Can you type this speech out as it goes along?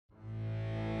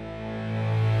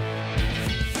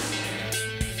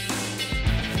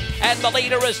and the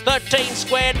leader is 13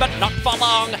 squared, but not for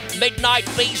long. Midnight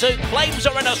Bisou claims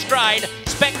her in a stride.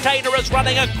 Spectator is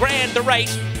running a grand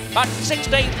race, but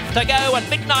 16th to go, and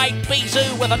Midnight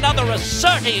Bisou with another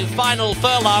assertive final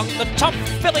furlong. The top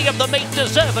filly of the meet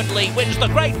deservedly wins the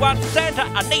Grade 1 Santa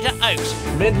Anita Oaks.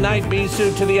 Midnight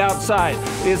Bisou to the outside.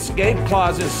 The escape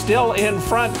clause is still in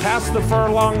front past the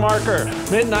furlong marker.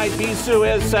 Midnight Bisou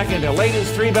is second. Elate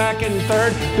is 3 back in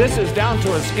third. This is down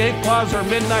to escape clause or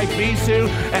Midnight Bisou,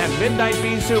 and Midnight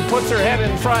Bisou puts her head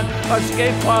in front.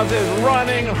 Escape clause is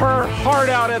running her heart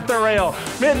out at the rail.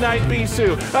 Midnight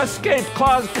Bisou, escape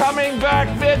clause coming back.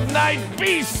 Midnight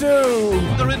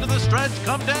Bisou. They're into the stretch,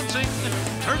 come dancing.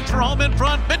 Turns for home in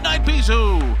front, Midnight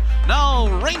Bisou. Now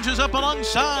ranges up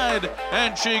alongside,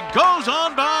 and she goes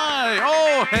on by.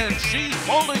 Oh, and she's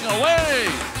pulling away.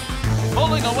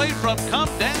 Pulling away from Come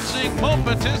Dancing,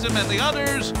 Mopatism, and the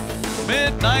others.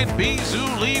 Midnight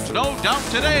Bisou leaves no doubt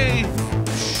today.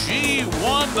 She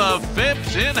won the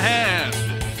Phipps in hand.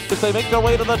 As they make their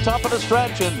way to the top of the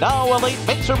stretch, and now Elate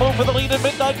makes her move for the lead, and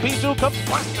Midnight Bisou comes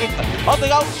blasting on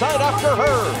the outside after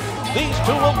her. These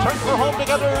two will turn for home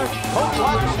together. Coach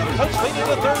Locks has leading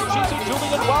the third. Cheesy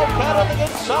Julian Wildcat on the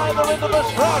inside. They're into the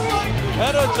stretch,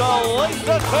 and it's a late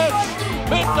to catch.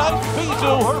 Midnight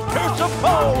Bisou, her fearsome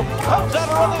foe, comes at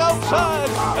her on the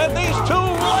outside, and these two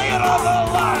lay it on the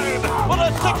line with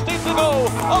a 16th to go.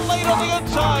 Elate on the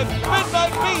inside,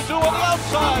 Midnight Bisou on the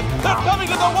outside. They're coming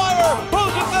to the wire.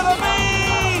 Who's it gonna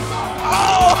be?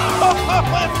 Oh,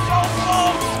 it's so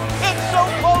close. It's so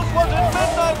close. Was it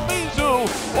Midnight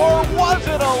Bisou or was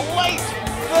it Elate?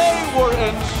 They were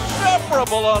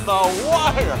inseparable on the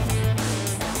wire.